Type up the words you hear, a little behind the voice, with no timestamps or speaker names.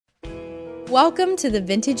Welcome to the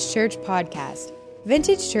Vintage Church Podcast.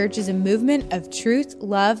 Vintage Church is a movement of truth,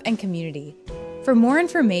 love, and community. For more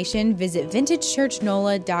information, visit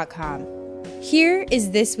vintagechurchnola.com. Here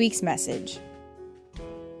is this week's message.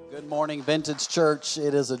 Good morning, Vintage Church.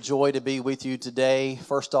 It is a joy to be with you today.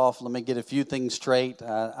 First off, let me get a few things straight.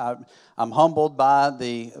 I'm humbled by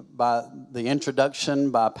the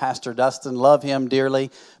introduction by Pastor Dustin. Love him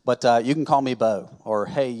dearly, but you can call me Bo or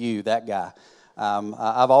hey you, that guy.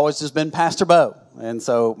 I've always just been Pastor Bo, and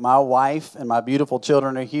so my wife and my beautiful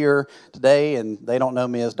children are here today, and they don't know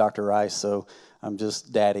me as Dr. Rice, so I'm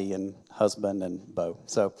just daddy and husband and Bo.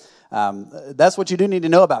 So that's what you do need to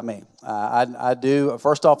know about me. I do.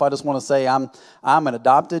 First off, I just want to say I'm an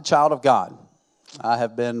adopted child of God. I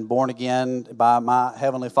have been born again by my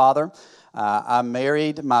Heavenly Father. I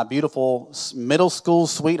married my beautiful middle school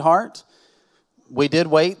sweetheart. We did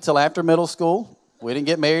wait till after middle school. We didn't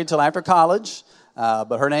get married till after college,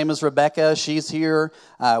 but her name is Rebecca. She's here.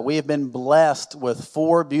 We have been blessed with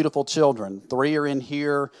 4 beautiful children. 3 are in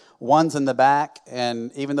here, 1's in the back,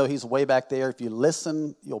 and even though he's way back there, if you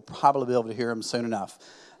listen, you'll probably be able to hear him soon enough.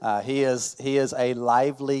 He is a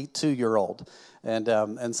lively 2-year-old.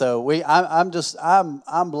 And so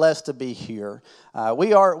I'm blessed to be here.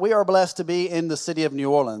 We are blessed to be in the city of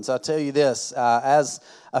New Orleans. I'll tell you this, as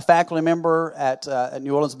a faculty member at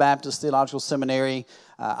New Orleans Baptist Theological Seminary,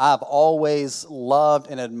 I've always loved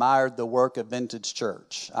and admired the work of Vintage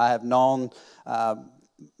Church. I've known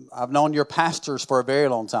your pastors for a very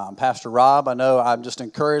long time. Pastor Rob, I know I'm just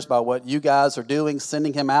encouraged by what you guys are doing,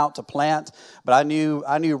 sending him out to plant. But I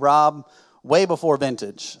knew Rob way before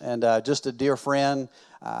Vintage, and just a dear friend.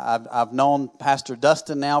 I've known Pastor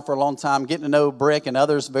Dustin now for a long time, getting to know Brick and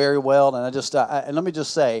others very well. And and let me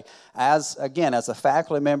just say, as a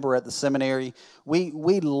faculty member at the seminary,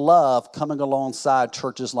 we love coming alongside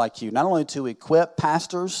churches like you, not only to equip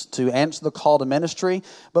pastors to answer the call to ministry,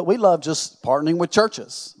 but we love just partnering with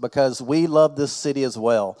churches because we love this city as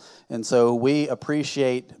well. And so we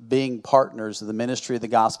appreciate being partners of the ministry of the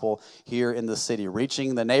gospel here in the city,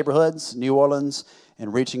 reaching the neighborhoods, New Orleans,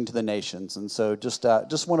 and reaching to the nations. And so just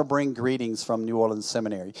want to bring greetings from New Orleans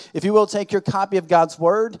Seminary. If you will, take your copy of God's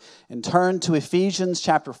Word and turn to Ephesians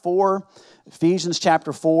chapter 4. Ephesians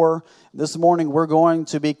chapter 4. This morning we're going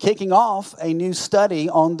to be kicking off a new study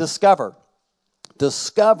on Discover.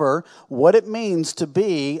 Discover what it means to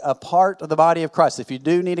be a part of the body of Christ. If you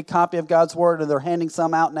do need a copy of God's Word and they're handing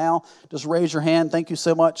some out now, just raise your hand. Thank you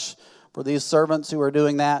so much for these servants who are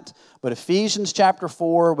doing that. But Ephesians chapter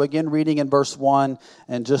 4, we'll begin reading in verse 1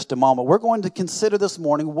 in just a moment. We're going to consider this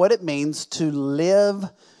morning what it means to live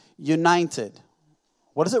united.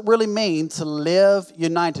 What does it really mean to live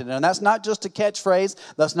united? And that's not just a catchphrase.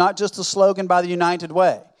 That's not just a slogan by the United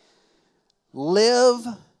Way. Live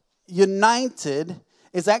united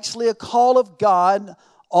is actually a call of God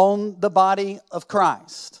on the body of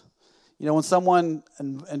Christ. You know, when someone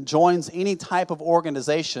joins any type of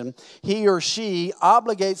organization, he or she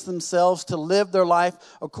obligates themselves to live their life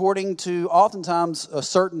according to oftentimes a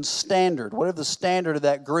certain standard, whatever the standard of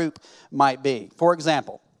that group might be. For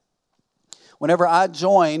example, whenever I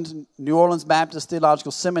joined New Orleans Baptist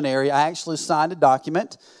Theological Seminary, I actually signed a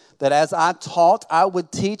document that as I taught, I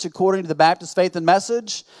would teach according to the Baptist Faith and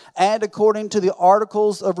Message and according to the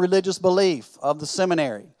articles of religious belief of the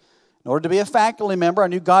seminary. In order to be a faculty member, I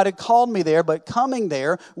knew God had called me there, but coming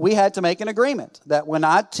there, we had to make an agreement that when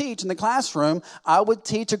I teach in the classroom, I would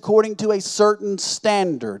teach according to a certain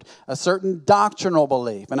standard, a certain doctrinal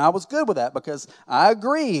belief. And I was good with that because I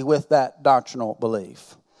agree with that doctrinal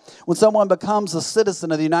belief. When someone becomes a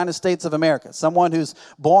citizen of the United States of America, someone who's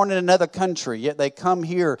born in another country, yet they come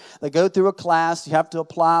here, they go through a class, you have to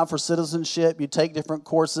apply for citizenship, you take different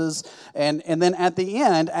courses, and then at the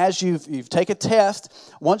end, as you take a test,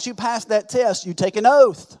 once you pass that test, you take an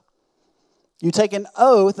oath. You take an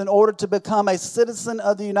oath in order to become a citizen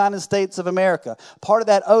of the United States of America. Part of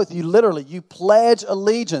that oath, you pledge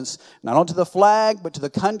allegiance, not only to the flag, but to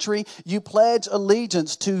the country. You pledge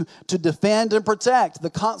allegiance to defend and protect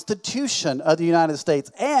the Constitution of the United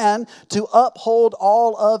States and to uphold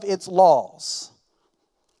all of its laws.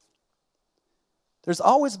 There's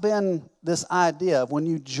always been this idea of when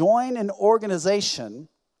you join an organization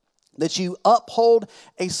that you uphold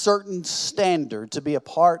a certain standard to be a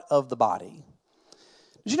part of the body.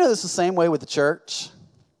 Did you know this is the same way with the church?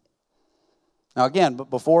 Now again,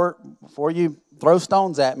 but before you throw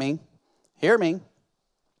stones at me, hear me.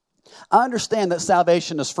 I understand that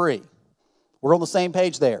salvation is free. We're on the same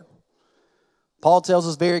page there. Paul tells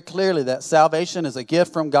us very clearly that salvation is a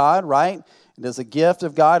gift from God, right? It is a gift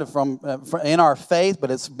of God in our faith,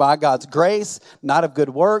 but it's by God's grace, not of good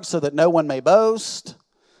works, so that no one may boast.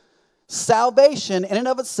 Salvation in and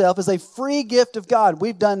of itself is a free gift of God.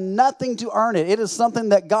 We've done nothing to earn it. It is something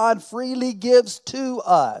that God freely gives to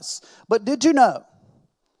us. But did you know?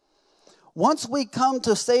 Once we come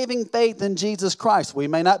to saving faith in Jesus Christ, we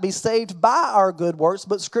may not be saved by our good works,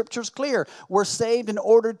 but Scripture's clear. We're saved in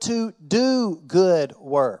order to do good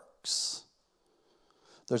works.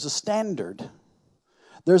 There's a standard.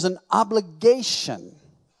 There's an obligation.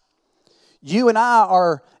 You and I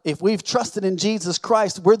are, if we've trusted in Jesus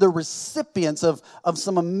Christ, we're the recipients of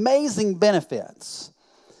some amazing benefits.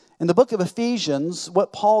 In the book of Ephesians,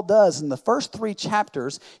 what Paul does in the first 3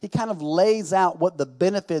 chapters, he kind of lays out what the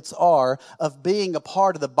benefits are of being a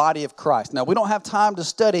part of the body of Christ. Now, we don't have time to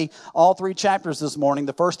study all 3 chapters this morning,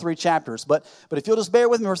 the first 3 chapters, but if you'll just bear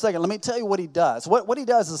with me for a second, let me tell you what he does. What he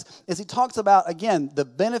does is he talks about, again, the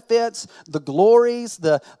benefits, the glories,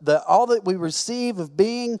 the all that we receive of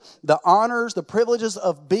being, the honors, the privileges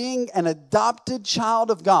of being an adopted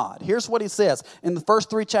child of God. Here's what he says in the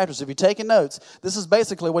first 3 chapters. If you're taking notes, this is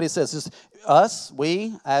basically what he says, is us,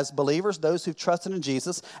 we as believers, those who've trusted in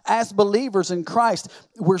Jesus, as believers in Christ,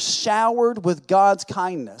 we're showered with God's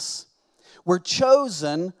kindness. We're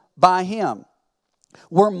chosen by Him.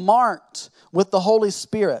 We're marked with the Holy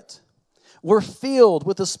Spirit. We're filled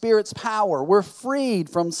with the Spirit's power. We're freed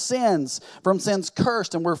from sin's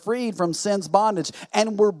cursed, and we're freed from sin's bondage,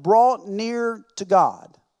 and we're brought near to God.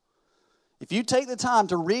 If you take the time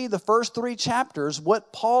to read the first 3 chapters,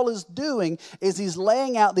 what Paul is doing is he's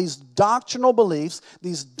laying out these doctrinal beliefs,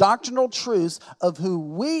 these doctrinal truths of who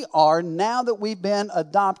we are now that we've been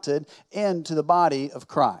adopted into the body of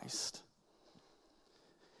Christ.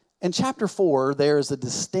 In chapter 4, there is a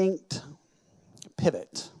distinct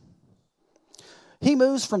pivot. He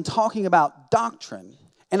moves from talking about doctrine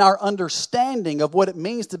and our understanding of what it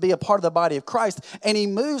means to be a part of the body of Christ. And he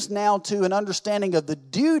moves now to an understanding of the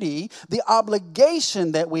duty, the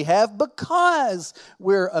obligation that we have because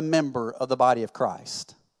we're a member of the body of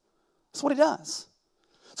Christ. That's what he does.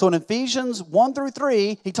 So in Ephesians 1 through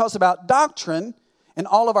 3, he talks about doctrine and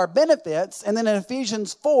all of our benefits. And then in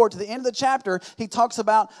Ephesians 4, to the end of the chapter, he talks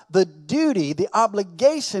about the duty, the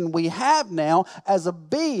obligation we have now as a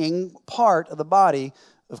being part of the body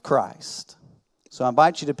of Christ. So I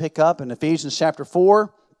invite you to pick up in Ephesians chapter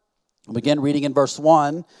 4. I'll begin reading in verse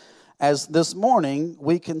 1. As this morning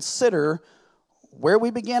we consider where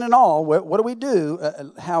we begin and all, what do we do,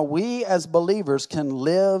 how we as believers can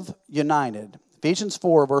live united. Ephesians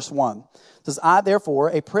 4 verse 1 it says, I therefore,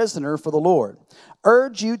 a prisoner for the Lord,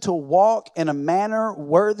 urge you to walk in a manner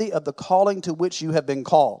worthy of the calling to which you have been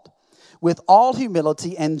called, with all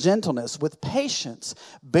humility and gentleness, with patience,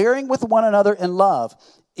 bearing with one another in love,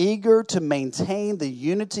 eager to maintain the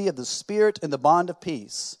unity of the Spirit in the bond of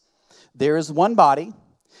peace. There is one body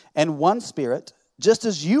and one Spirit, just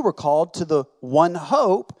as you were called to the one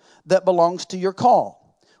hope that belongs to your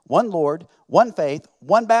call. One Lord, one faith,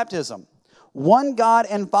 one baptism, one God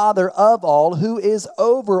and Father of all, who is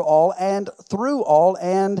over all and through all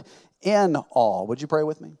and in all. Would you pray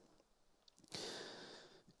with me?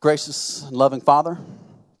 Gracious and loving Father,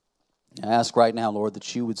 I ask right now, Lord,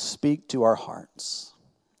 that you would speak to our hearts.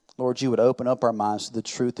 Lord, you would open up our minds to the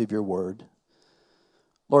truth of your word.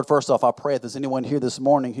 Lord, first off, I pray if there's anyone here this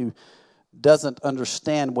morning who doesn't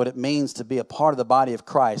understand what it means to be a part of the body of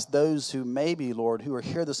Christ, those who maybe, Lord, who are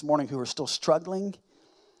here this morning who are still struggling,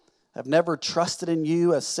 have never trusted in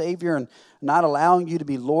you as Savior and not allowing you to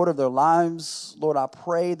be Lord of their lives, Lord, I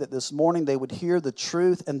pray that this morning they would hear the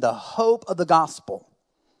truth and the hope of the gospel.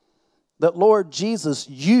 That, Lord Jesus,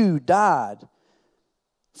 you died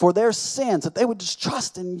for their sins, that they would just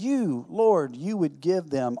trust in you. Lord, you would give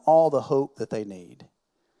them all the hope that they need.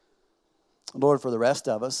 Lord, for the rest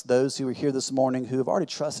of us, those who are here this morning who have already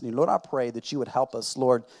trusted you, Lord, I pray that you would help us,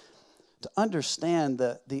 Lord, to understand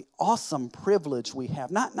the awesome privilege we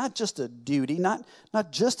have. Not just a duty, not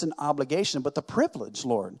just an obligation, but the privilege,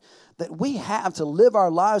 Lord, that we have to live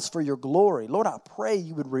our lives for your glory. Lord, I pray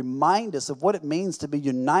you would remind us of what it means to be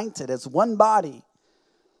united as one body.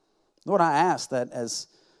 Lord, I ask that as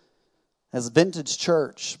Vintage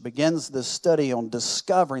Church begins this study on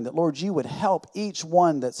discovering that, Lord, you would help each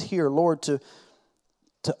one that's here, Lord, to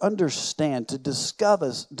understand, to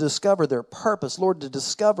discover their purpose, Lord, to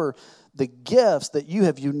discover the gifts that you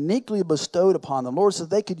have uniquely bestowed upon them, Lord, so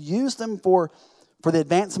they could use them for the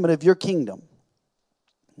advancement of your kingdom.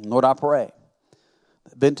 And Lord, I pray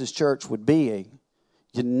that Vintage Church would be a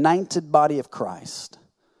united body of Christ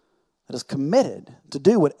that is committed to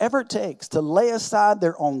do whatever it takes to lay aside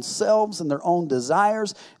their own selves and their own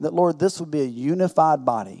desires, and that, Lord, this would be a unified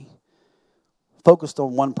body focused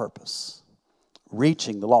on one purpose: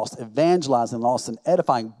 reaching the lost, evangelizing the lost, and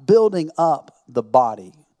edifying, building up the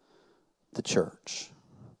body the church.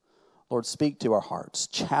 Lord, speak to our hearts.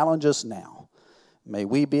 Challenge us now. May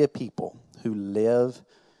we be a people who live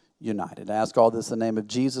united. I ask all this in the name of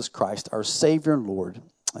Jesus Christ, our Savior and Lord.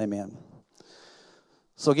 Amen.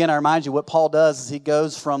 So again, I remind you what Paul does is he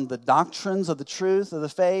goes from the doctrines of the truth of the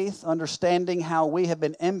faith, understanding how we have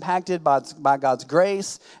been impacted by God's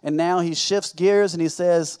grace, and now he shifts gears and he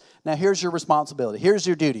says, now here's your responsibility. Here's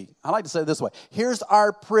your duty. I like to say it this way. Here's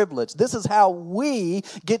our privilege. This is how we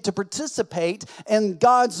get to participate in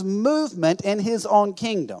God's movement in his own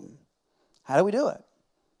kingdom. How do we do it?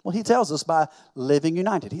 Well, he tells us by living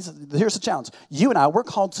united. Here's the challenge. You and I, we're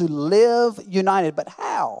called to live united, but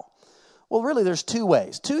how? Well, really, there's two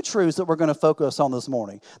ways, two truths that we're going to focus on this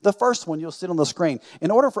morning. The first one, you'll see on the screen. In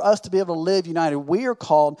order for us to be able to live united, we are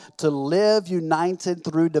called to live united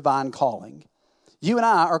through divine calling. You and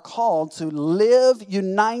I are called to live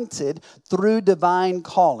united through divine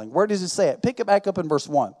calling. Where does he say it? Pick it back up in verse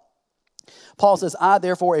 1. Paul says, I,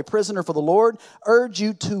 therefore, a prisoner for the Lord, urge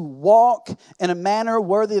you to walk in a manner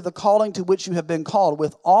worthy of the calling to which you have been called,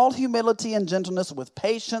 with all humility and gentleness, with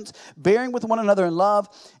patience, bearing with one another in love,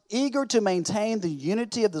 eager to maintain the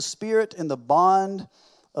unity of the Spirit in the bond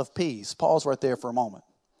of peace. Pause right there for a moment.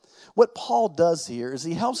 What Paul does here is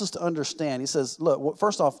he helps us to understand. He says, look,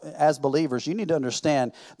 first off, as believers, you need to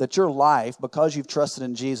understand that your life, because you've trusted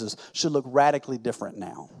in Jesus, should look radically different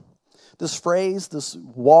now. This phrase, this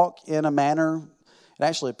walk in a manner, it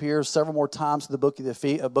actually appears several more times in the book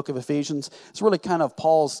of Ephesians. It's really kind of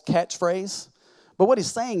Paul's catchphrase. But what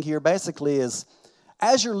he's saying here basically is,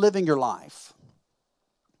 as you're living your life,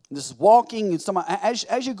 this walking,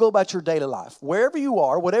 as you go about your daily life, wherever you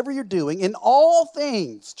are, whatever you're doing, in all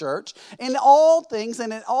things, church, in all things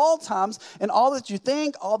and at all times, in all that you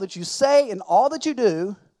think, all that you say, and all that you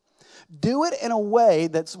do it in a way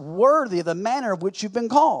that's worthy of the manner of which you've been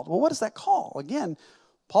called. Well, what is that call? Again,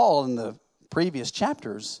 Paul in the previous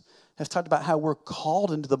chapters has talked about how we're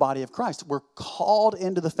called into the body of Christ. We're called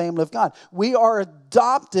into the family of God. We are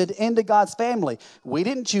adopted into God's family. We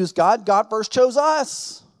didn't choose God. God first chose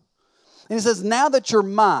us. And he says, now that you're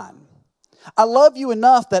mine, I love you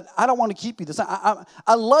enough that I don't want to keep you the same.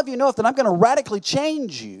 I love you enough that I'm going to radically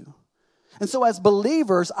change you. And so as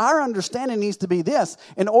believers, our understanding needs to be this.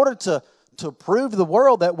 In order to prove to the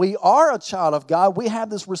world that we are a child of God, we have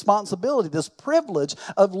this responsibility, this privilege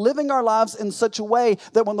of living our lives in such a way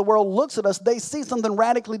that when the world looks at us, they see something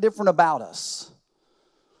radically different about us.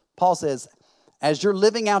 Paul says, as you're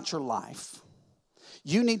living out your life,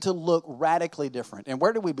 you need to look radically different. And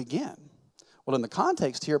where do we begin? Well, in the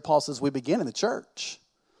context here, Paul says we begin in the church.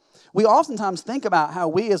 We oftentimes think about how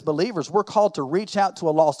we as believers, we're called to reach out to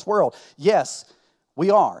a lost world. Yes,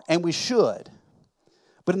 we are, and we should.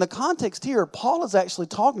 But in the context here, Paul is actually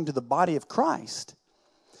talking to the body of Christ.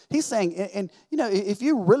 He's saying, and you know, if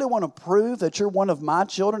you really want to prove that you're one of my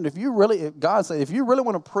children, God said, if you really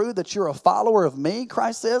want to prove that you're a follower of me,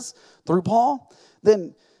 Christ says, through Paul,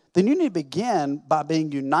 then you need to begin by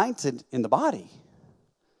being united in the body.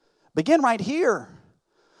 Begin right here.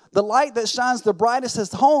 The light that shines the brightest at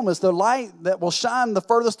home is the light that will shine the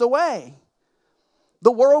furthest away.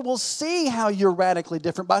 The world will see how you're radically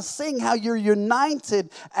different by seeing how you're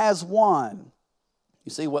united as one.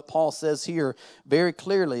 You see, what Paul says here very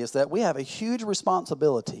clearly is that we have a huge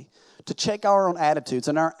responsibility to check our own attitudes,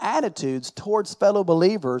 and our attitudes towards fellow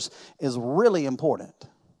believers is really important.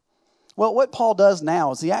 Well, what Paul does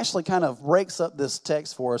now is he actually kind of breaks up this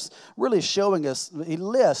text for us, really showing us, he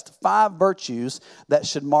lists 5 virtues that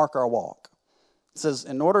should mark our walk. It says,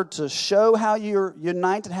 in order to show how you're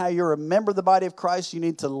united, how you're a member of the body of Christ, you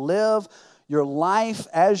need to live your life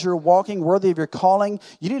as you're walking worthy of your calling.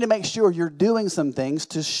 You need to make sure you're doing some things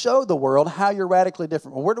to show the world how you're radically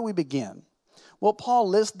different. Well, where do we begin? Well, Paul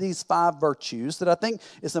lists these 5 virtues that I think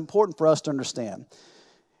it's important for us to understand.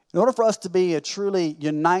 In order for us to be a truly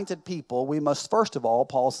united people, we must, first of all,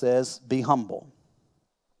 Paul says, be humble.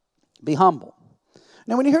 Be humble.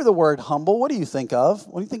 Now, when you hear the word humble, what do you think of?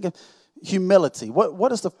 When you think of humility,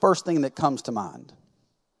 what is the first thing that comes to mind?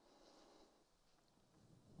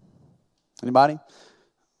 Anybody?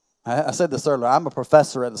 I said this earlier. I'm a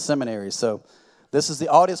professor at the seminary, so this is the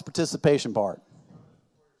audience participation part.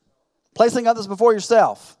 Placing others before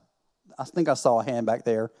yourself. I think I saw a hand back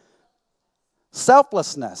there.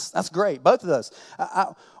 Selflessness. That's great. Both of those.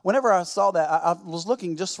 Whenever I saw that, I was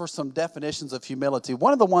looking just for some definitions of humility.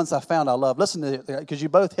 One of the ones I found I love, listen to it because you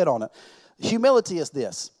both hit on it. Humility is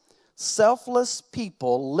this: selfless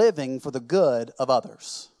people living for the good of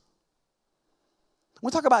others.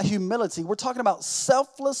 When we talk about humility, we're talking about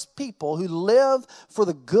selfless people who live for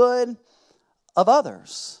the good of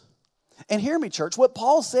others. And hear me, church, what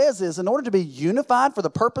Paul says is in order to be unified for the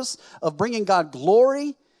purpose of bringing God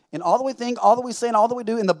glory in all that we think, all that we say, and all that we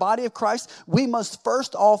do in the body of Christ, we must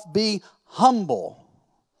first off be humble.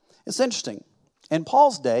 It's interesting. In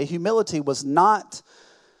Paul's day, humility was not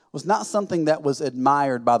something that was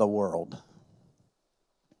admired by the world.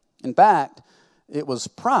 In fact, it was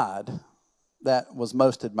pride that was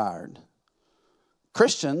most admired.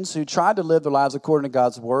 Christians who tried to live their lives according to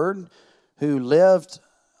God's word, who lived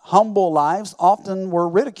humble lives, often were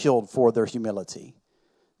ridiculed for their humility.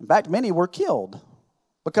 In fact, many were killed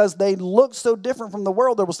because they looked so different from the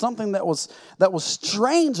world. There was something that was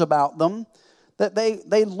strange about them, that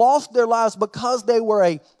they lost their lives because they were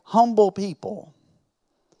a humble people.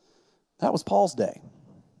 That was Paul's day.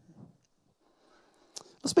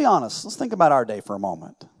 Let's be honest. Let's think about our day for a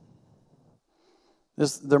moment.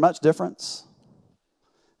 Is there much difference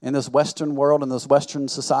in this Western world, in this Western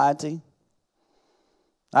society?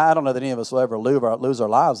 I don't know that any of us will ever lose our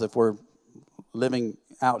lives if we're living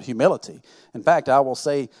out humility. In fact, I will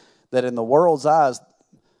say that in the world's eyes,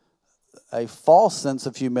 a false sense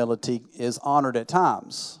of humility is honored at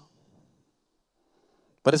times.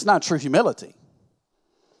 But it's not true humility.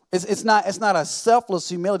 It's not a selfless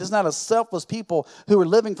humility. It's not a selfless people who are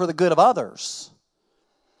living for the good of others.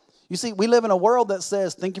 You see, we live in a world that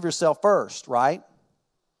says, think of yourself first, right?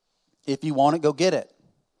 If you want it, go get it.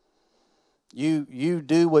 You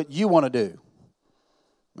do what you want to do.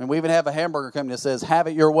 I mean, we even have a hamburger company that says, have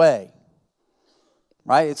it your way.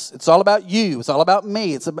 Right? It's all about you. It's all about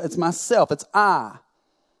me. It's myself. It's I.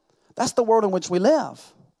 That's the world in which we live.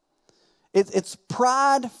 It's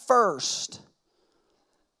pride first.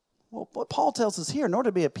 Well, what Paul tells us here, in order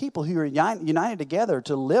to be a people who are united together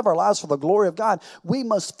to live our lives for the glory of God, we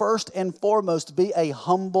must first and foremost be a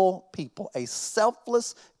humble people, a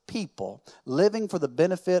selfless people living for the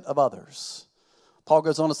benefit of others. Paul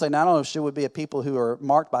goes on to say, not only should we be a people who are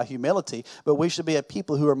marked by humility, but we should be a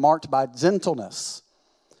people who are marked by gentleness.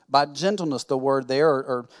 By gentleness, the word there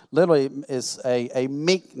or literally is a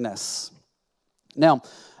meekness. Now,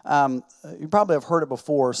 you probably have heard it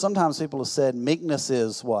before. Sometimes people have said meekness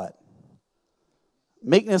is what?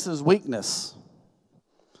 Meekness is weakness.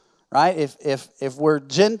 Right? If we're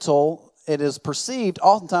gentle, it is perceived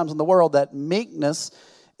oftentimes in the world that meekness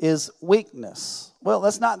is weakness. Well,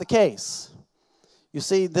 that's not the case. You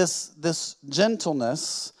see, this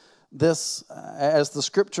gentleness, this, as the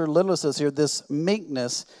scripture literally says here, this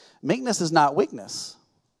meekness is not weakness.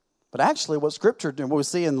 But actually what scripture, and what we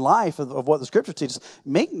see in life of what the scripture teaches,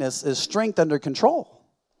 meekness is strength under control.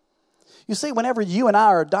 You see, whenever you and I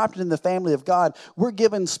are adopted in the family of God, we're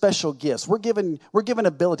given special gifts. We're given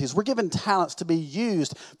abilities. We're given talents to be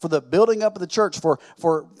used for the building up of the church, for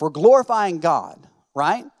glorifying God,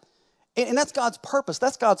 right? And that's God's purpose.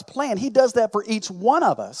 That's God's plan. He does that for each one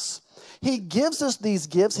of us. He gives us these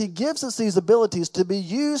gifts. He gives us these abilities to be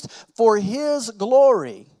used for His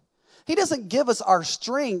glory. He doesn't give us our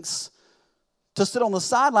strengths to sit on the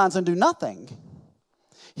sidelines and do nothing.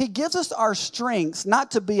 He gives us our strengths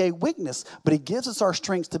not to be a weakness, but He gives us our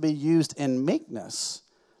strengths to be used in meekness.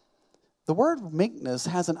 The word meekness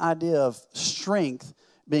has an idea of strength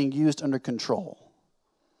being used under control.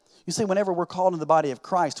 You see, whenever we're called in the body of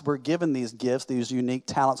Christ, we're given these gifts, these unique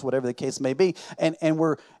talents, whatever the case may be, and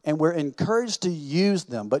we're encouraged to use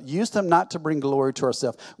them, but use them not to bring glory to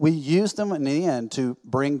ourselves. We use them in the end to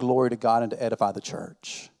bring glory to God and to edify the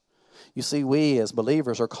church. You see, we as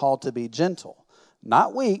believers are called to be gentle,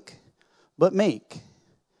 not weak, but meek.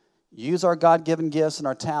 Use our God-given gifts and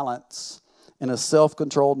our talents in a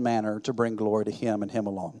self-controlled manner to bring glory to Him and Him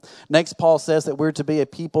alone. Next, Paul says that we're to be a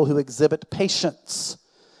people who exhibit patience.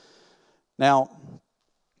 Now,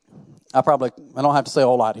 I don't have to say a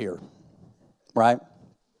whole lot here, right?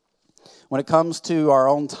 When it comes to our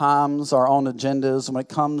own times, our own agendas, when it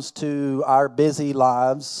comes to our busy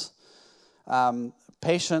lives,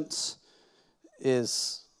 patience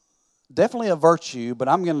is definitely a virtue, but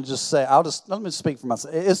I'm going to just say, let me speak for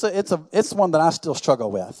myself. It's one that I still struggle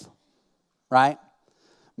with, right?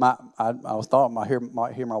 I thought I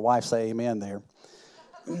might hear my wife say amen there.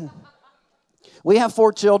 We have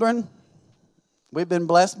 4 children. We've been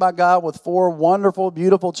blessed by God with 4 wonderful,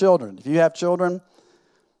 beautiful children. If you have children,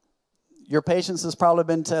 your patience has probably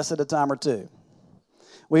been tested a time or two.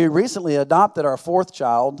 We recently adopted our 4th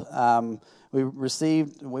child.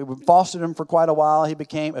 We fostered him for quite a while. He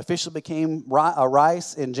officially became a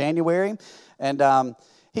Rice in January. And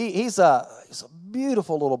he's a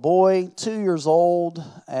beautiful little boy, 2 years old.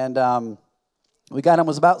 And we got him,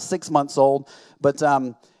 was about 6 months old. But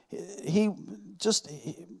he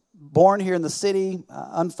born here in the city.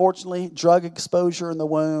 Unfortunately, drug exposure in the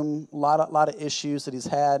womb, a lot of issues that he's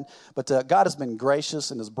had. But God has been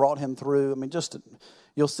gracious and has brought him through. I mean,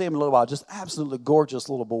 you'll see him in a little while, just absolutely gorgeous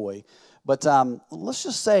little boy. But let's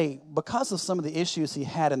just say, because of some of the issues he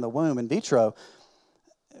had in the womb, in vitro,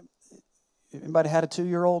 anybody had a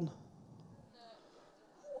 2-year-old?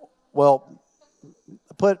 Well,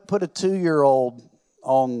 put a 2-year-old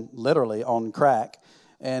literally on crack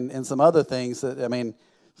and some other things that, I mean,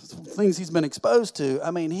 things he's been exposed to.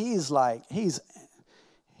 I mean, he's a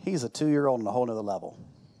 2-year-old on a whole nother level.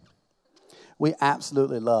 We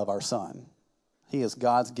absolutely love our son. He is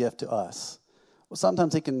God's gift to us. Well,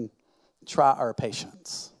 sometimes he can try our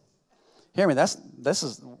patience. Hear me, this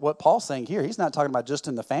is what Paul's saying here. He's not talking about just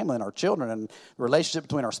in the family and our children and the relationship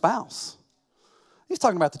between our spouse. He's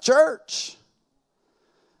talking about the church.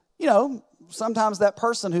 You know, sometimes that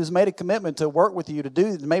person who's made a commitment to work with you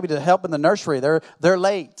maybe to help in the nursery, they're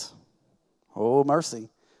late. Oh, mercy.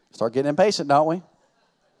 Start getting impatient, don't we?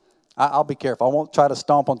 I'll be careful. I won't try to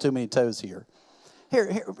stomp on too many toes here.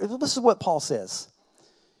 Here, this is what Paul says.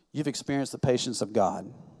 You've experienced the patience of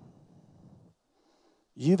God.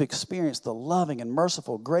 You've experienced the loving and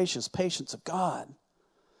merciful, gracious patience of God.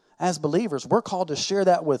 As believers, we're called to share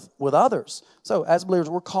that with others. So, as believers,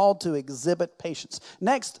 we're called to exhibit patience.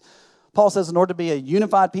 Next, Paul says, in order to be a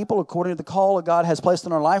unified people, according to the call that God has placed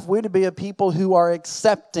in our life, we're to be a people who are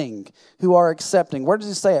accepting. Where does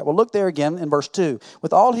he say it? Well, look there again in verse 2.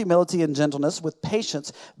 With all humility and gentleness, with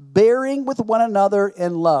patience, bearing with one another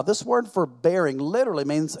in love. This word for bearing literally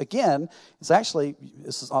means, again, this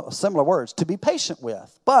is similar words, to be patient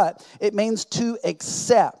with. But it means to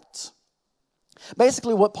accept.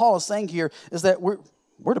 Basically, what Paul is saying here is that we're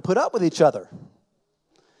to put up with each other.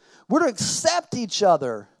 We're to accept each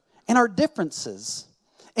other in our differences,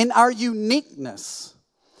 in our uniqueness,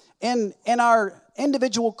 in our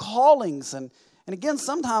individual callings. And again,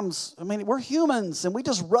 sometimes, I mean, we're humans and we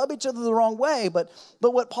just rub each other the wrong way. But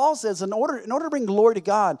what Paul says, in order to bring glory to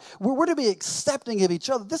God, we're to be accepting of each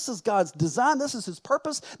other. This is God's design. This is his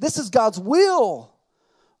purpose. This is God's will,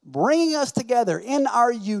 bringing us together in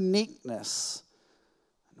our uniqueness.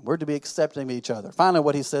 We're to be accepting of each other. Finally,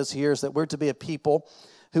 what he says here is that we're to be a people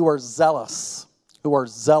who are zealous.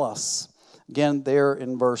 Again, there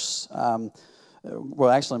in verse 3,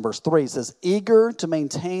 it says, eager to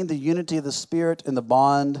maintain the unity of the Spirit in the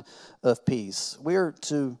bond of peace. We're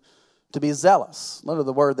to be zealous. Literally,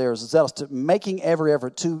 the word there is zealous, to making every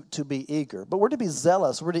effort to be eager. But we're to be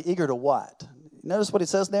zealous. We're to be eager to what? Notice what he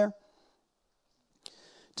says there?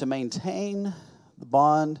 To maintain the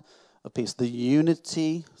bond of peace, the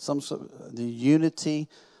unity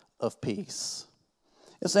of peace.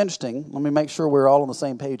 It's interesting. Let me make sure we're all on the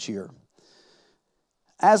same page here.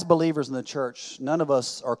 As believers in the church, none of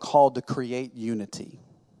us are called to create unity.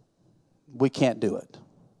 We can't do it.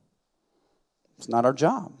 It's not our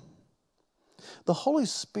job. The Holy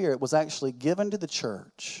Spirit was actually given to the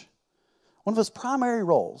church. One of his primary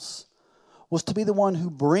roles was to be the one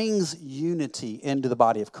who brings unity into the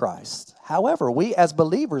body of Christ. However, we as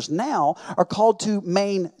believers now are called to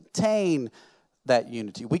maintain that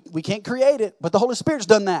unity. We can't create it, but the Holy Spirit's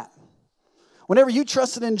done that. Whenever you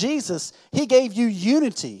trusted in Jesus, he gave you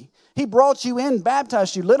unity. He brought you in,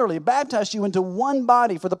 baptized you into one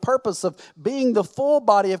body for the purpose of being the full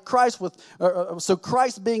body of Christ, so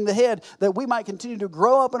Christ being the head, that we might continue to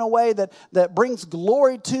grow up in a way that brings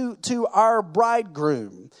glory to our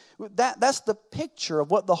bridegroom. That's the picture of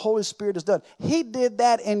what the Holy Spirit has done. He did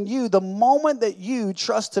that in you the moment that you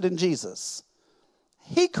trusted in Jesus.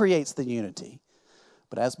 He creates the unity.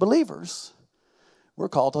 But as believers, we're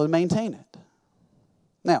called to maintain it.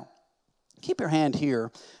 Now, keep your hand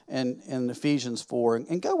here in Ephesians 4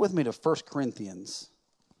 and go with me to 1 Corinthians.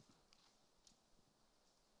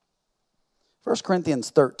 1 Corinthians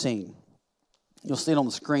 13. You'll see it on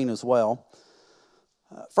the screen as well.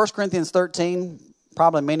 1 Corinthians 13,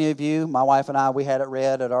 probably many of you, my wife and I, we had it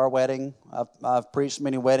read at our wedding. I've preached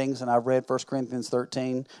many weddings and I've read 1 Corinthians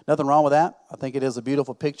 13. Nothing wrong with that. I think it is a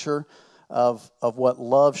beautiful picture of what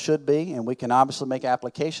love should be, and we can obviously make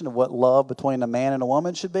application of what love between a man and a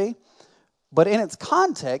woman should be. But in its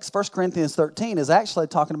context, 1 Corinthians 13 is actually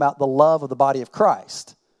talking about the love of the body of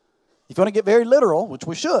Christ. If you want to get very literal, which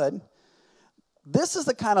we should, this is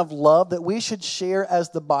the kind of love that we should share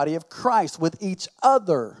as the body of Christ with each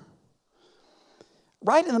other.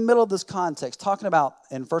 Right in the middle of this context, talking about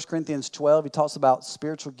in 1 Corinthians 12, he talks about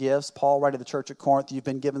spiritual gifts. Paul, right at the church at Corinth, you've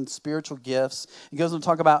been given spiritual gifts. He goes on to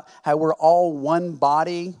talk about how we're all one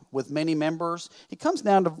body with many members. He comes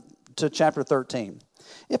down to chapter 13.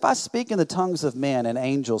 If I speak in the tongues of men and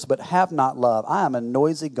angels, but have not love, I am a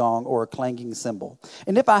noisy gong or a clanging cymbal.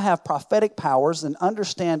 And if I have prophetic powers and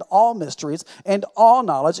understand all mysteries and all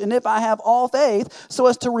knowledge, and if I have all faith so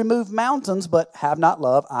as to remove mountains, but have not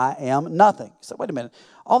love, I am nothing. So wait a minute.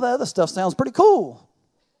 All that other stuff sounds pretty cool.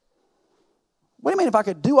 What do you mean if I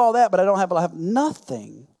could do all that, but I don't have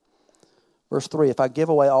nothing? Verse 3, if I give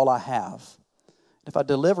away all I have, if I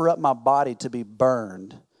deliver up my body to be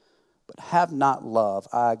burned, but have not love,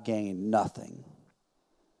 I gain nothing.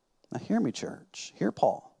 Now hear me, church. Hear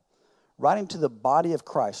Paul, writing to the body of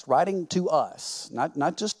Christ, writing to us,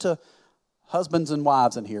 not just to husbands and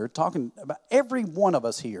wives in here, talking about every one of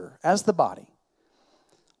us here as the body.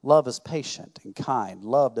 Love is patient and kind.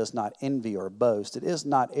 Love does not envy or boast. It is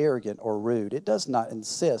not arrogant or rude. It does not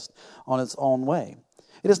insist on its own way.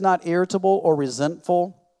 It is not irritable or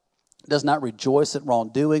resentful. It does not rejoice at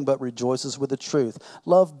wrongdoing, but rejoices with the truth.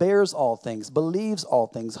 Love bears all things, believes all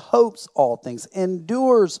things, hopes all things,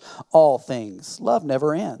 endures all things. Love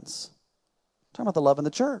never ends. I'm talking about the love in the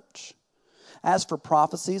church. As for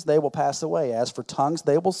prophecies, they will pass away. As for tongues,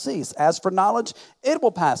 they will cease. As for knowledge, it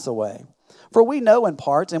will pass away. For we know in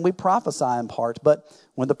part and we prophesy in part, but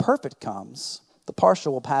when the perfect comes, the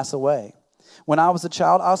partial will pass away. When I was a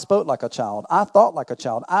child, I spoke like a child. I thought like a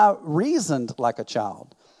child. I reasoned like a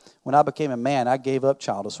child. When I became a man, I gave up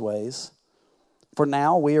childish ways. For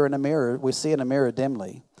now we see in a mirror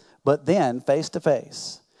dimly, but then face to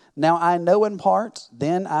face. Now I know in part,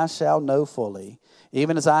 then I shall know fully,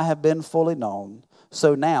 even as I have been fully known.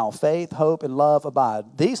 So now faith, hope, and love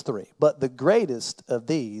abide, these three. But the greatest of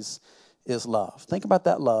these is love. Think about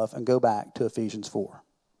that love and go back to Ephesians 4.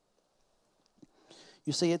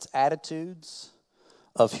 You see, it's attitudes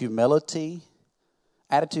of humility,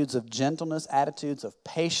 attitudes of gentleness, attitudes of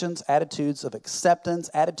patience, attitudes of acceptance,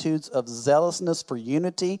 attitudes of zealousness for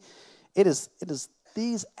unity. It is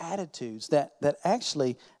these attitudes that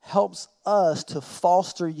actually helps us to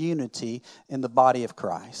foster unity in the body of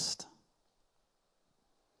Christ.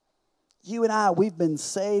 You and I, we've been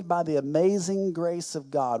saved by the amazing grace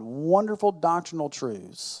of God, wonderful doctrinal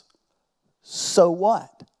truths. So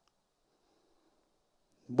what?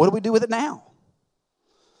 What do we do with it now?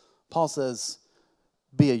 Paul says,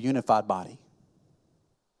 be a unified body.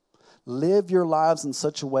 Live your lives in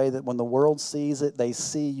such a way that when the world sees it, they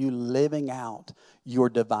see you living out your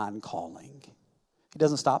divine calling. He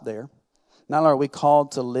doesn't stop there. Not only are we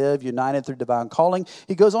called to live united through divine calling,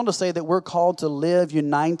 he goes on to say that we're called to live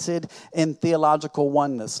united in theological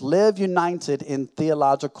oneness. Live united in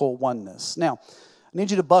theological oneness. Now, I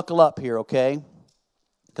need you to buckle up here, okay?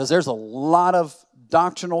 Because there's a lot of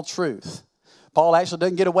doctrinal truth. Paul actually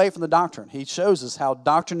doesn't get away from the doctrine. He shows us how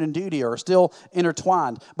doctrine and duty are still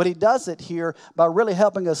intertwined. But he does it here by really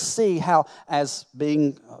helping us see how, as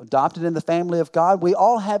being adopted in the family of God, we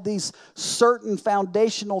all have these certain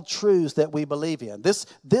foundational truths that we believe in. This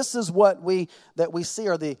is what we see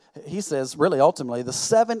are he says, really ultimately, the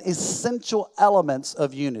 7 essential elements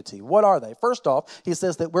of unity. What are they? First off, he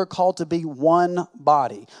says that we're called to be one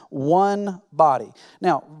body. One body.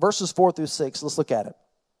 Now, verses 4 through 6, let's look at it.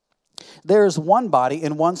 There is one body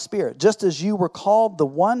and one spirit, just as you were called the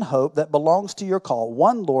one hope that belongs to your call,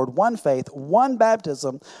 one Lord, one faith, one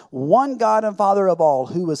baptism, one God and Father of all,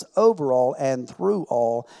 who is over all and through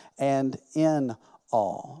all and in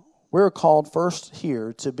all. We're called first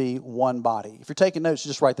here to be one body. If you're taking notes,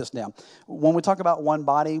 just write this down. When we talk about one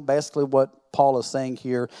body, basically what Paul is saying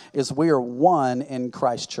here is we are one in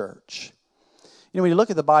Christ Church. You know, when you look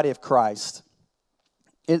at the body of Christ,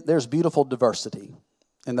 there's beautiful diversity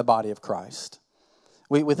in the body of Christ.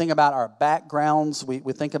 We think about our backgrounds. We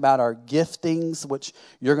think about our giftings, which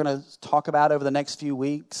you're going to talk about over the next few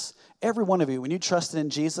weeks. Every one of you, when you trusted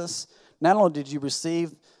in Jesus, not only did you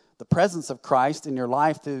receive the presence of Christ in your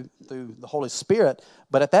life through the Holy Spirit,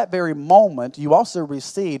 but at that very moment, you also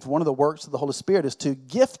received one of the works of the Holy Spirit is to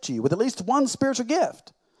gift you with at least one spiritual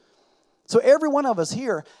gift. So every one of us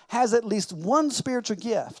here has at least one spiritual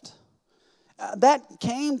gift. That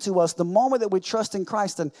came to us the moment that we trust in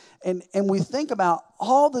Christ and we think about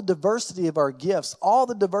all the diversity of our gifts, all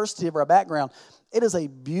the diversity of our background. It is a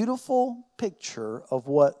beautiful picture of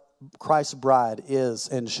what Christ's bride is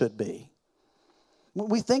and should be.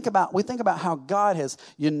 We think about how God has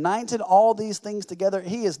united all these things together.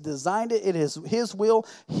 He has designed it. It is His will.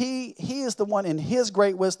 He is the one in His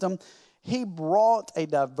great wisdom. He brought a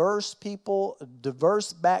diverse people,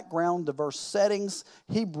 diverse background, diverse settings.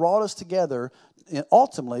 He brought us together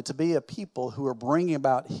ultimately to be a people who are bringing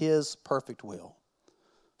about His perfect will.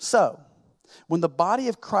 So, when the body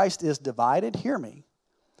of Christ is divided, hear me,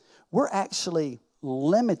 we're actually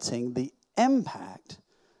limiting the impact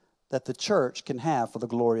that the church can have for the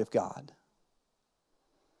glory of God.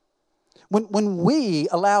 When we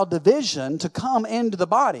allow division to come into the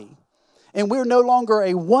body, and we're no longer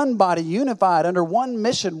a one body unified under one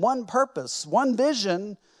mission, one purpose, one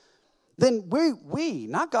vision, then we,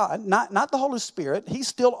 not God, not the Holy Spirit, He's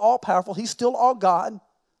still all powerful, He's still all God,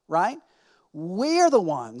 right? We're the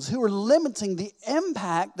ones who are limiting the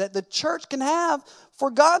impact that the church can have for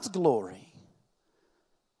God's glory.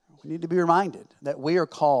 We need to be reminded that we are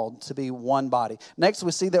called to be one body. Next,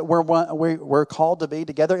 we see that we're called to be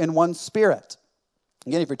together in one spirit.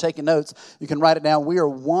 Again, if you're taking notes, you can write it down. We are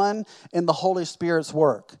one in the Holy Spirit's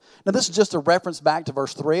work. Now, this is just a reference back to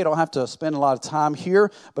verse 3. I don't have to spend a lot of time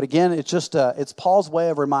here. But again, it's Paul's way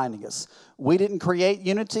of reminding us. We didn't create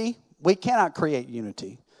unity. We cannot create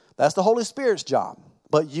unity. That's the Holy Spirit's job.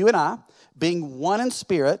 But you and I, being one in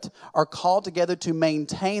spirit, are called together to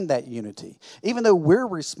maintain that unity. Even though we're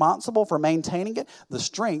responsible for maintaining it, the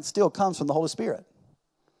strength still comes from the Holy Spirit.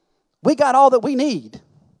 We got all that we need.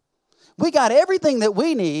 We got everything that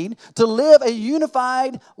we need to live a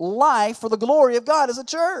unified life for the glory of God as a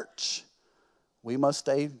church. We must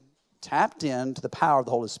stay tapped into the power of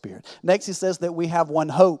the Holy Spirit. Next, he says that we have one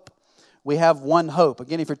hope. We have one hope.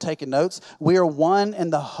 Again, if you're taking notes, we are one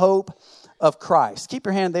in the hope of Christ. Keep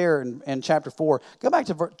your hand there in chapter 4. Go back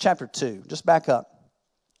to chapter 2. Just back up.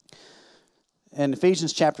 In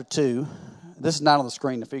Ephesians chapter 2, this is not on the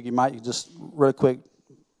screen. I figure you might just real quick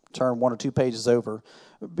turn 1 or 2 pages over.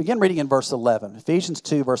 Begin reading in verse 11. Ephesians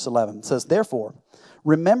 2, verse 11. It says, "Therefore,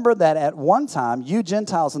 remember that at one time you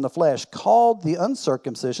Gentiles in the flesh called the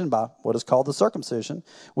uncircumcision by what is called the circumcision,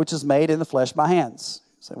 which is made in the flesh by hands."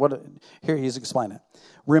 So here he's explaining it.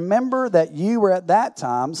 "Remember that you were at that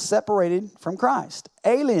time separated from Christ,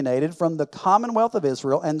 alienated from the commonwealth of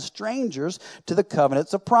Israel, and strangers to the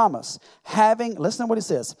covenants of promise, listen to what he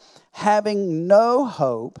says, having no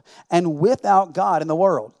hope and without God in the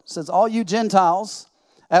world." It says, all you Gentiles,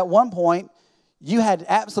 at one point, you had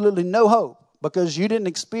absolutely no hope because you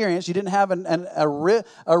didn't have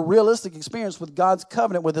a realistic experience with God's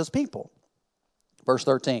covenant with His people. Verse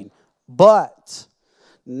 13, "But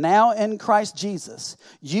now in Christ Jesus,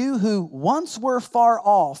 you who once were far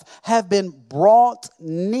off have been brought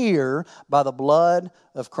near by the blood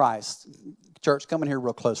of Christ." Church, come in here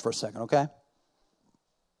real close for a second, okay?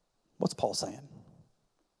 What's Paul saying?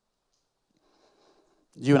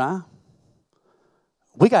 You and I,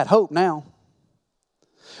 we got hope now.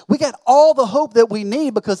 We got all the hope that we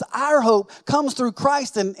need because our hope comes through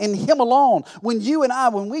Christ and Him alone. When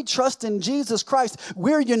we trust in Jesus Christ,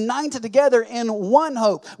 we're united together in one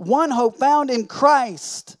hope found in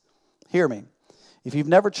Christ. Hear me. If you've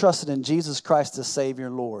never trusted in Jesus Christ as Savior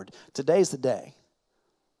and Lord, today's the day.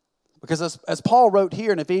 Because as Paul wrote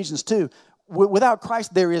here in Ephesians 2, without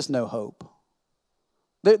Christ there is no hope.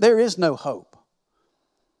 There is no hope.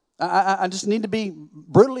 I just need to be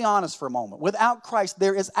brutally honest for a moment. Without Christ,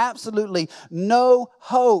 there is absolutely no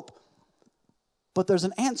hope. But there's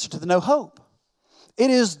an answer to the no hope.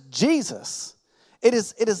 It is Jesus. It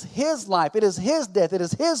is His life. It is His death. It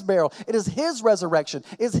is His burial. It is His resurrection.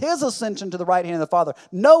 It's His ascension to the right hand of the Father,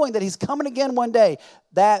 knowing that He's coming again one day.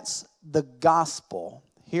 That's the gospel.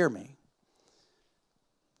 Hear me.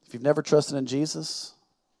 If you've never trusted in Jesus,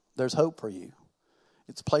 there's hope for you.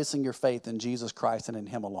 It's placing your faith in Jesus Christ and in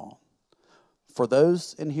Him alone. For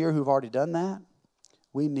those in here who've already done that,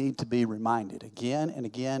 we need to be reminded again and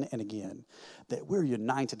again and again that we're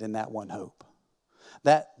united in that one hope.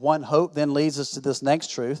 That one hope then leads us to this next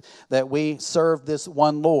truth, that we serve this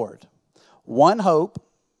one Lord. One hope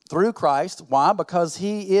through Christ. Why? Because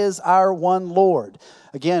He is our one Lord.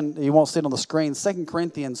 Again, you won't see it on the screen. 2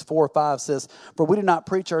 Corinthians 4:5 says, "For we do not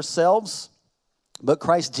preach ourselves, but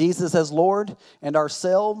Christ Jesus as Lord, and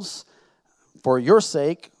ourselves, for your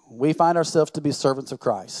sake, we find ourselves to be servants of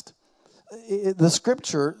Christ." The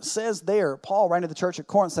scripture says there, Paul writing to the church at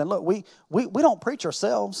Corinth saying, look, we don't preach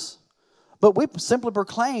ourselves, but we simply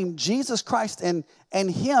proclaim Jesus Christ and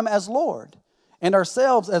Him as Lord, and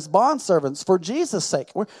ourselves as bondservants for Jesus'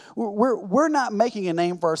 sake. We're not making a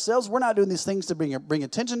name for ourselves. We're not doing these things to bring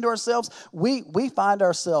attention to ourselves. We find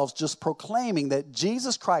ourselves just proclaiming that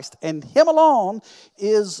Jesus Christ and Him alone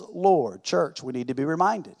is Lord. Church, we need to be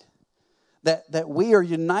reminded that we are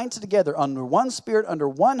united together under one Spirit, under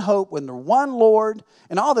one hope, under one Lord.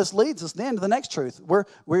 And all this leads us then to the next truth. We're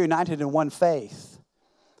united in one faith.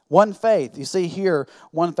 One faith. You see here,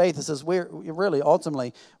 one faith. It says we're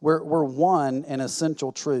one in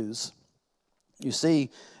essential truths. You see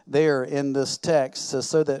there in this text, it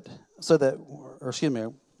says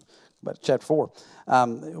But chapter 4.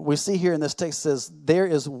 We see here in this text says, there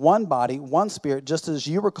is one body, one Spirit, just as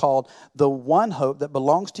you were called, the one hope that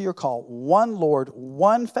belongs to your call, one Lord,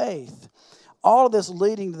 one faith. All of this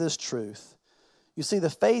leading to this truth. You see, the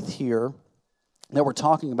faith here that we're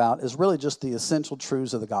talking about is really just the essential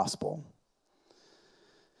truths of the gospel.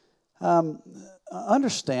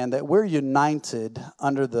 Understand that we're united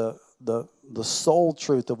under the sole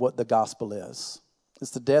truth of what the gospel is.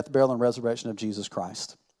 It's the death, burial, and resurrection of Jesus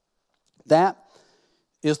Christ. That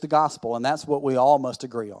is the gospel, and that's what we all must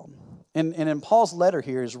agree on. And in Paul's letter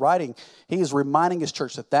here, he is reminding his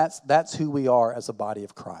church that that's who we are as a body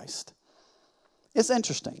of Christ. It's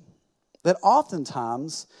interesting that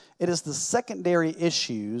oftentimes it is the secondary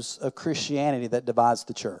issues of Christianity that divides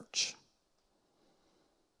the church.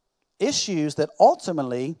 Issues that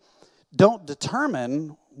ultimately don't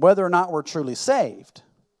determine whether or not we're truly saved.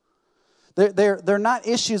 They're not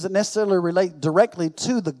issues that necessarily relate directly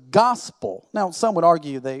to the gospel. Now, some would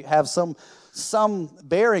argue they have some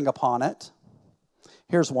bearing upon it.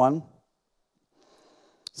 Here's one.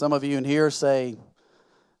 Some of you in here say,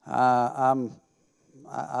 I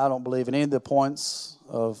don't believe in any of the points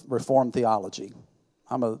of Reformed theology.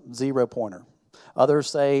 I'm a 0-pointer. Others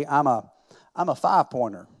say I'm a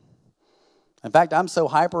 5-pointer. In fact, I'm so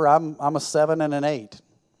hyper, I'm a 7 and an 8.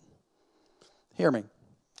 Hear me.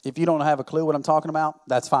 If you don't have a clue what I'm talking about,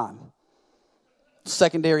 that's fine.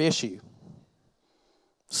 Secondary issue.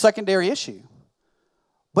 Secondary issue.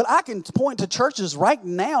 But I can point to churches right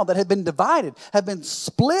now that have been divided, have been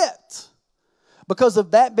split because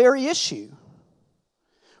of that very issue.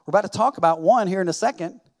 We're about to talk about one here in a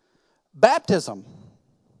second. Baptism.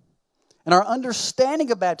 And our understanding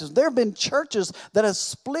of baptism. There have been churches that have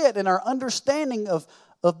split in our understanding of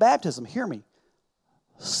baptism. Hear me.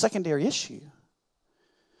 Secondary issue.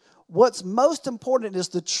 What's most important is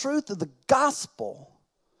the truth of the gospel.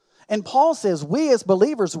 And Paul says we as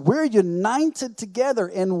believers, we're united together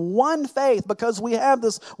in one faith because we have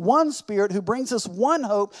this one Spirit who brings us one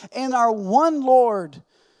hope and our one Lord.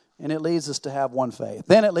 And it leads us to have one faith.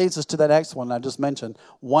 Then it leads us to that next one I just mentioned,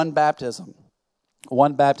 one baptism.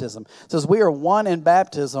 One baptism. It says we are one in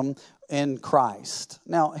baptism in Christ.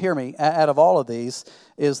 Now, hear me, out of all of these,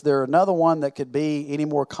 is there another one that could be any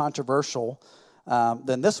more controversial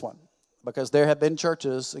than this one? Because there have been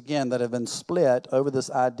churches, again, that have been split over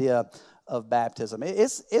this idea of baptism.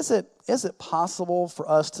 Is it possible for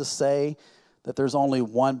us to say that there's only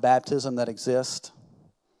one baptism that exists?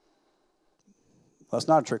 Well, that's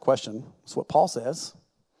not a trick question. That's what Paul says.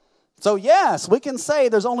 So yes, we can say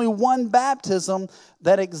there's only one baptism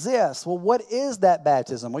that exists. Well, what is that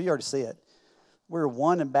baptism? Well, you already see it. We're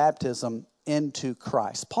one in baptism into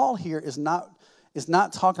Christ. Paul here is not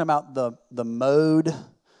talking about the mode,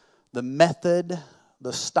 the method,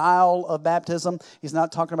 the style of baptism. He's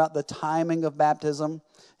not talking about the timing of baptism.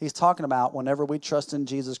 He's talking about whenever we trust in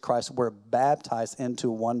Jesus Christ, we're baptized into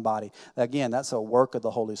one body. Again, that's a work of the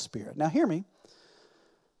Holy Spirit. Now, hear me.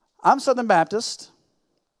 I'm Southern Baptist.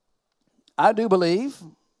 I do believe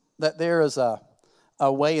that there is a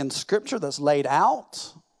way in Scripture that's laid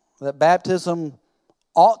out that baptism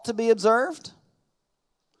ought to be observed.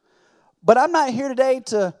 But I'm not here today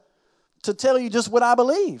to tell you just what I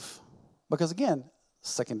believe. Because again,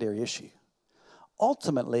 secondary issue.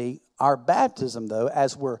 Ultimately, our baptism, though,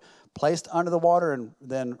 as we're placed under the water and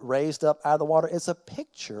then raised up out of the water, it's a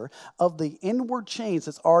picture of the inward change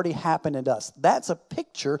that's already happened in us. That's a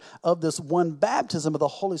picture of this one baptism of the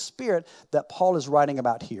Holy Spirit that Paul is writing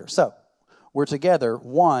about here. So, we're together,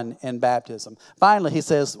 one in baptism. Finally, he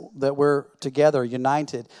says that we're together,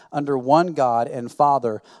 united under one God and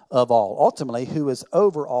Father of all. Ultimately, who is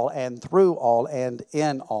over all and through all and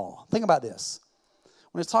in all. Think about this.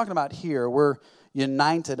 When it's talking about here, we're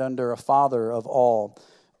united under a Father of all.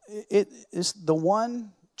 It is the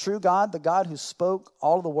one true God, the God who spoke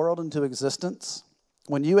all of the world into existence.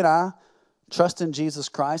 When you and I trust in Jesus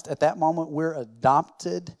Christ, at that moment we're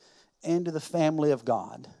adopted into the family of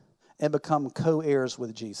God and become co-heirs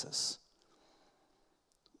with Jesus.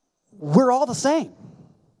 We're all the same.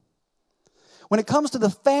 When it comes to the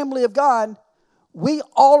family of God, we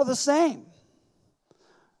all are the same.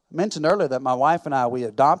 I mentioned earlier that my wife and I, we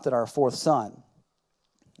adopted our fourth son.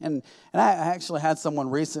 And I actually had someone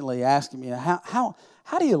recently asking me, how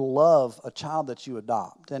do you love a child that you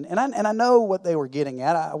adopt? And I know what they were getting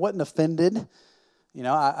at. I wasn't offended. You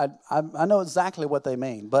know, I know exactly what they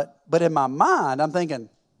mean. But in my mind, I'm thinking,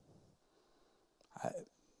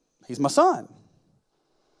 he's my son.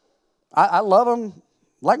 I love him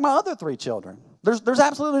like my other 3 children. There's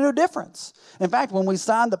absolutely no difference. In fact, when we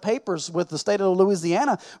signed the papers with the state of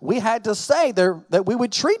Louisiana, we had to say that we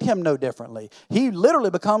would treat him no differently. He literally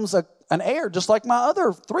becomes an heir just like my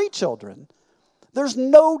other 3 children. There's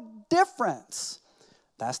no difference.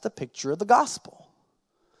 That's the picture of the gospel.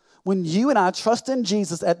 When you and I trust in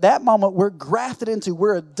Jesus, at that moment, we're grafted into,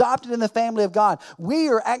 we're adopted in the family of God. We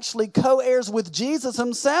are actually co-heirs with Jesus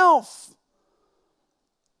himself.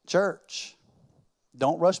 Church,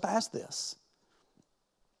 don't rush past this.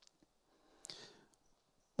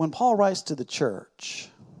 When Paul writes to the church,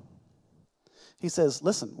 he says,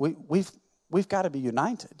 listen, we've got to be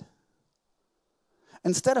united.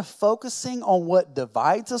 Instead of focusing on what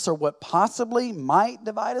divides us or what possibly might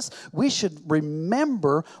divide us, we should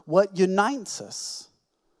remember what unites us.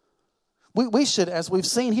 We should, as we've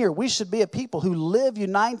seen here, we should be a people who live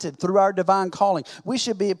united through our divine calling. We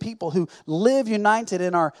should be a people who live united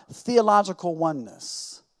in our theological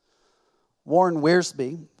oneness. Warren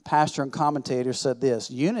Wiersbe, pastor and commentator, said this: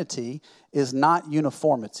 unity is not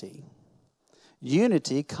uniformity.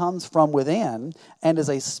 Unity comes from within and is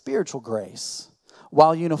a spiritual grace,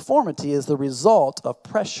 while uniformity is the result of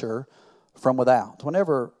pressure from without.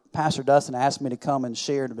 Whenever Pastor Dustin asked me to come and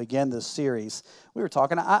share to begin this series, we were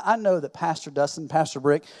talking. I know that Pastor Dustin, Pastor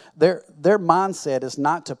Brick, their mindset is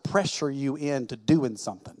not to pressure you into doing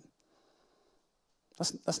something.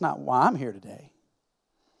 That's not why I'm here today.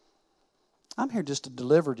 I'm here just to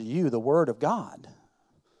deliver to you the Word of God,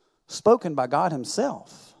 spoken by God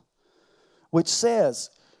himself, which says,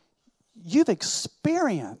 you've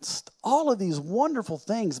experienced all of these wonderful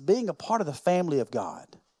things being a part of the family of God.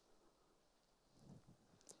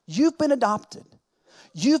 You've been adopted.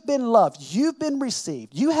 You've been loved. You've been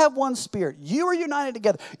received. You have one spirit. You are united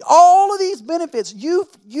together. All of these benefits,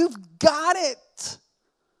 you've got it.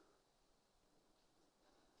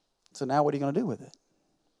 So now what are you going to do with it?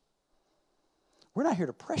 We're not here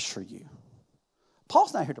to pressure you.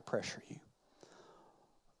 Paul's not here to pressure you.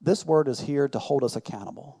 This word is here to hold us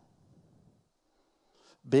accountable.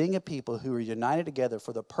 Being a people who are united together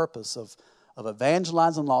for the purpose of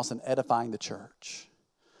evangelizing lost and edifying the church.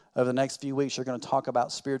 Over the next few weeks, you're going to talk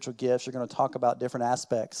about spiritual gifts. You're going to talk about different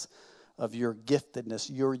aspects of your giftedness,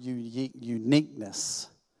 your uniqueness.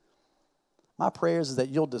 My prayer is that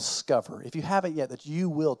you'll discover, if you haven't yet, that you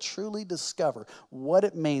will truly discover what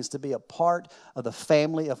it means to be a part of the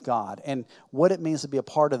family of God and what it means to be a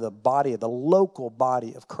part of the body, of the local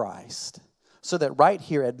body of Christ. So that right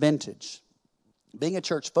here at Vintage, being a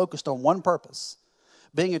church focused on one purpose,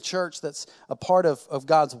 being a church that's a part of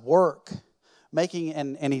God's work, making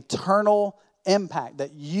an eternal impact,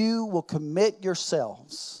 that you will commit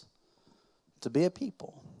yourselves to be a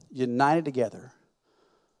people united together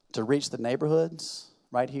to reach the neighborhoods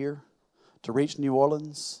right here, to reach New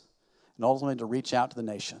Orleans, and ultimately to reach out to the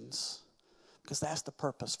nations. Because that's the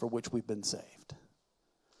purpose for which we've been saved.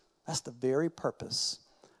 That's the very purpose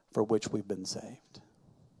for which we've been saved.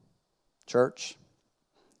 Church,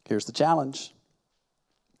 here's the challenge.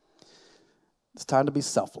 It's time to be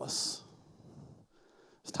selfless.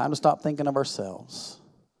 It's time to stop thinking of ourselves.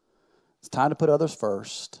 It's time to put others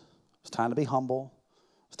first. It's time to be humble.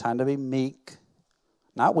 It's time to be meek.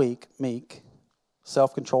 Not weak, meek.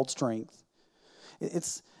 Self-controlled strength.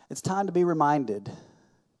 It's time to be reminded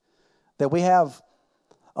that we have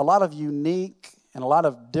a lot of unique and a lot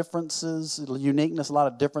of differences, uniqueness, a lot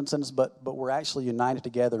of differences, but we're actually united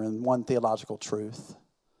together in one theological truth.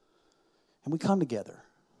 And we come together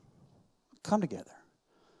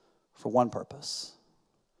for one purpose.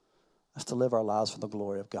 That's to live our lives for the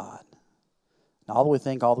glory of God. Now, all that we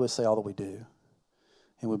think, all that we say, all that we do.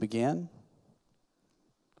 And we begin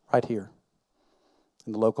right here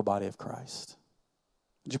in the local body of Christ.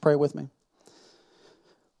 Would you pray with me? I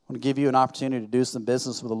want to give you an opportunity to do some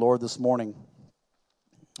business with the Lord this morning.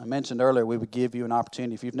 I mentioned earlier we would give you an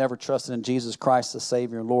opportunity. If you've never trusted in Jesus Christ as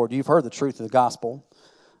Savior and Lord, you've heard the truth of the gospel.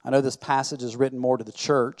 I know this passage is written more to the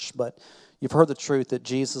church, but you've heard the truth that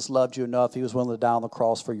Jesus loved you enough. He was willing to die on the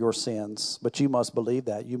cross for your sins. But you must believe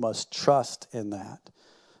that. You must trust in that.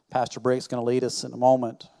 Pastor Brick's going to lead us in a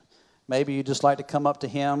moment. Maybe you'd just like to come up to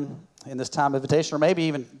him in this time of invitation, or maybe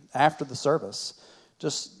even after the service.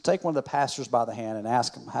 Just take one of the pastors by the hand and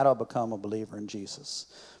ask him, how do I become a believer in Jesus?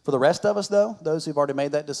 For the rest of us, though, those who've already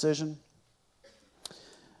made that decision,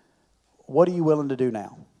 what are you willing to do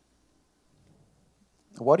now?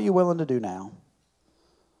 What are you willing to do now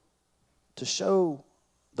to show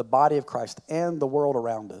the body of Christ and the world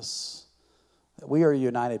around us that we are a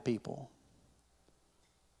united people?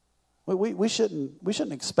 We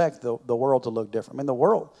shouldn't expect the world to look different. I mean,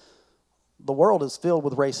 the world is filled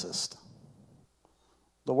with racist.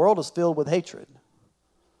 The world is filled with hatred.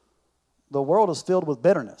 the world is filled with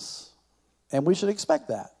bitterness, and we should expect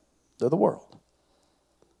that. They're the world.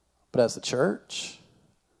 But as the church,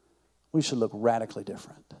 we should look radically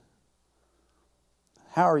different.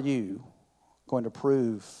 How are you going to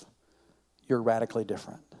prove you're radically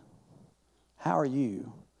different? How are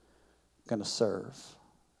you going to serve?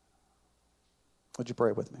 Would you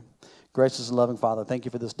pray with me? Gracious and loving Father, thank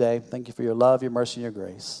you for this day. Thank you for your love, your mercy, and your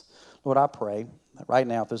grace. Lord, I pray that right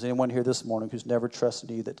now, if there's anyone here this morning who's never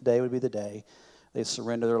trusted you, that today would be the day they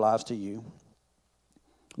surrender their lives to you.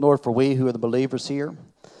 Lord, for we who are the believers here,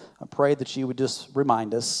 I pray that you would just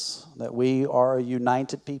remind us that we are a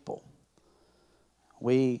united people.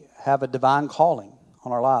 We have a divine calling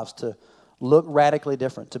on our lives to look radically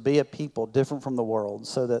different, to be a people different from the world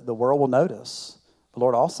so that the world will notice. But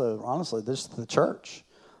Lord, also, honestly, this is the church.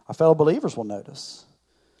 Our fellow believers will notice.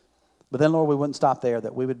 But then, Lord, we wouldn't stop there,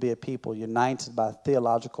 that we would be a people united by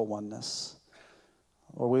theological oneness.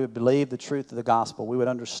 Or we would believe the truth of the gospel. We would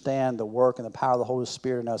understand the work and the power of the Holy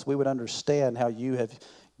Spirit in us. We would understand how you have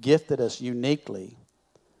gifted us uniquely,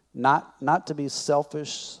 not to be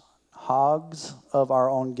selfish hogs of our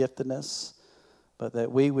own giftedness, but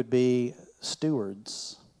that we would be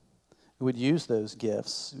stewards. We would use those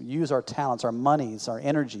gifts, use our talents, our monies, our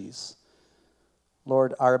energies,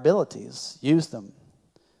 Lord, our abilities, use them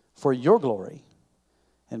for your glory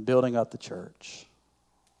in building up the church.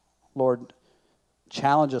 Lord,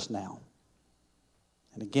 challenge us now.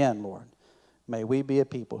 And again, Lord, may we be a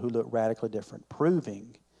people who look radically different,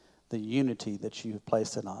 proving the unity that you have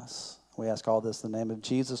placed in us. We ask all this in the name of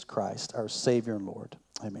Jesus Christ, our Savior and Lord.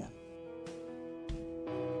 Amen.